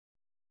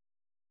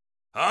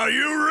Are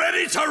you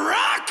ready to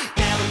rock?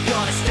 Never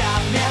gonna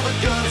stop,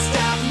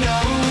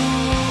 no.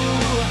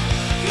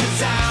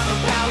 'Cause I'm a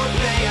power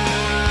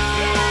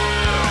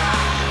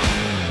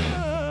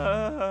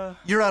player.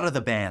 You're out of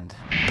the band.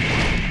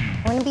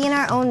 I want to be in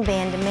our own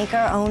band and make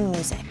our own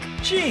music.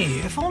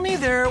 Gee, if only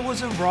there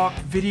was a rock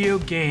video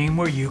game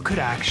where you could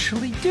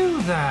actually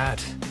do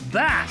that.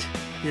 That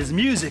is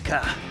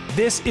Muzika.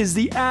 This is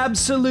the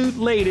absolute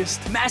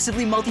latest.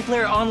 Massively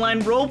multiplayer online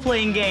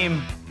role-playing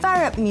game.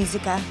 Fire up,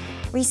 Muzika.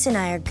 Reese and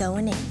I are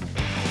going in.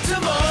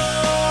 Tomorrow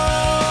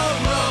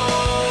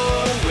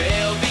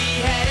we'll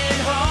be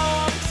heading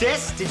home.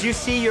 Sis, did you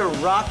see your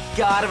rock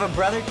god of a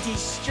brother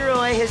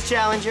destroy his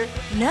challenger?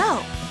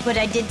 No, but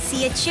I did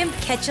see a chimp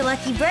catch a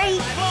lucky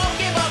break. Won't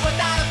give up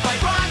without a fight.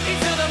 Rock me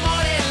till the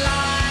morning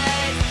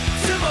light.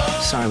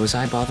 Tomorrow. Sorry, was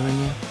I bothering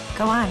you?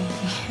 Go on.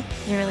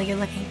 You're really good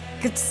looking.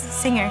 Good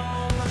singer.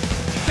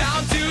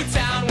 Down to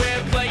town,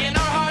 we're playing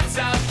our hearts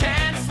out.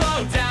 Can't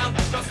slow down.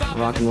 Don't stop.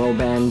 Rock and roll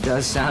band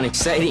does sound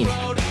exciting.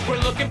 We're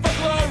looking for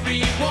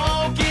glory,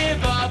 won't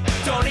give up.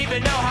 Don't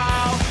even know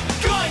how.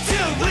 Going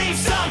to leave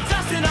some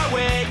dust in our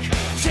wake.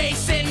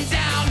 Chasing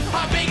down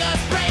our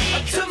biggest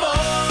break.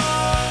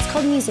 Tomorrow. It's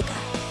called Muzika,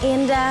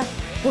 and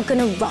we're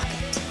gonna rock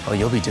it. Oh,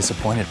 you'll be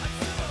disappointed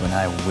when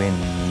I win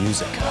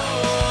Muzika.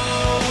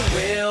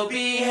 We'll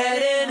be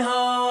heading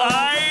home.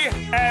 I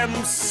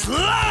am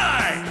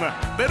Slime!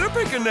 Better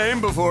pick a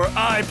name before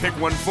I pick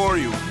one for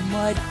you.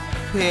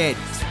 MudPit.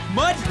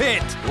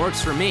 MudPit!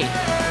 Works for me.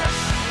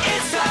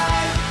 It's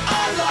time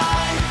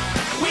online.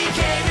 We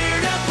came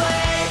here to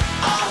play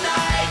all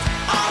night,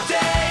 all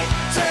day.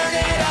 Turn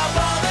it up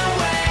all the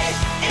way.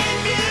 In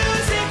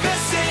Muzika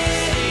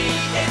City,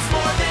 it's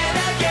more than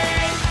a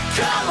game.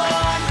 Come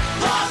on,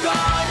 log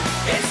on.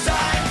 It's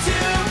time to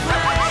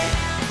play.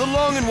 The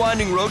long and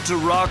winding road to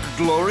rock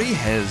glory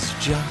has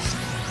just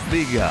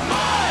begun.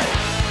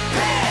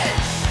 MudPit,